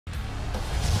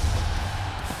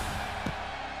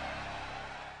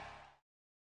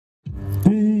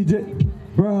DJ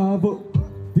Bravo,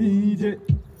 DJ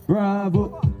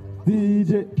Bravo,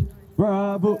 DJ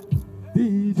Bravo,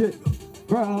 DJ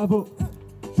Bravo,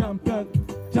 champion,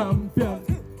 champion,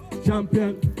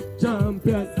 champion,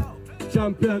 champion,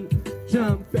 champion,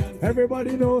 champion.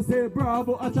 Everybody knows say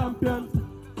Bravo a champion,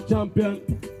 champion,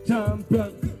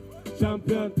 champion,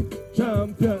 champion,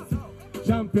 champion,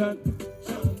 champion.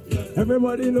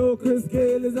 Everybody know Chris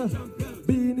Gale is a champion,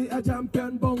 Beanie a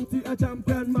champion, Bounty a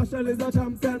champion, Marshall is a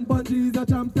champion, Bungie is a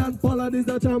champion, Pollard is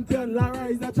a champion, Lara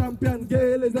is a champion,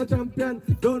 Gale is a champion.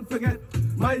 Don't forget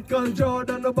Michael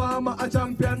Jordan, Obama a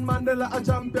champion, Mandela a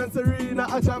champion, Serena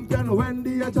a champion,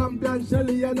 Wendy a champion,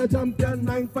 Shelly and a champion,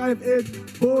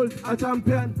 958 Bolt a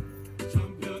champion.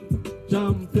 Champion,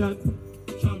 champion,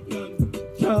 champion,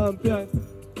 champion,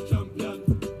 champion,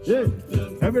 yeah.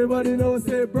 Everybody knows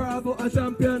say Bravo a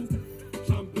champion.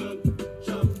 Champion,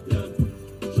 champion,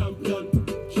 champion,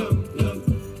 champion,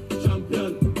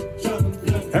 champion,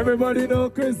 champion. Everybody know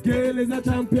Chris Gale is a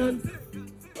champion.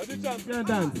 What's the champion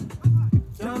dance?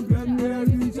 Champion, me I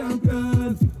be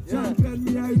champion. Champion,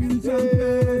 me I be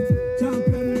champion.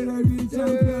 Champion, me I be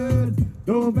champion.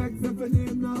 Don't vex if your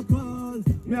name not call.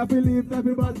 Me I believe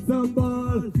everybody some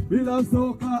ball. We love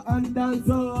soccer and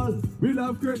dancehall. We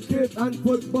love cricket and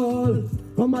football.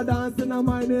 Come a dance and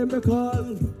my name me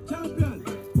call. Champion,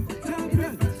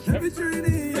 champion. Every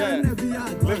training and every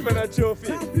yard. Lift for that trophy.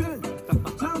 Champion,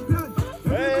 champion.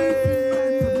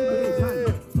 Hey,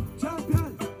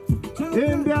 champion, champion.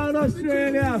 India and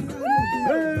Australia.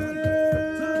 Hey.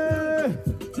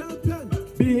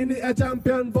 Beanie a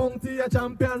champion, Bounty a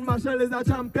champion, Marshall is a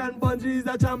champion, Bungie is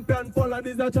a champion, Pollard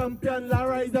is a champion,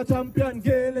 Lara is a champion,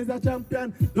 Gale is a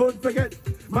champion. Don't forget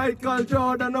Michael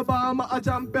Jordan, Obama a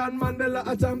champion, Mandela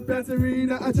a champion,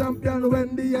 Serena a champion,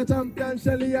 Wendy a champion,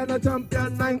 Shelly and a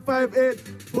champion,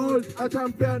 958 Bolt a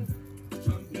champion.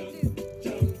 Champion,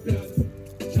 champion,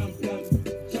 champion,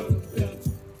 champion.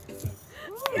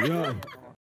 Yeah.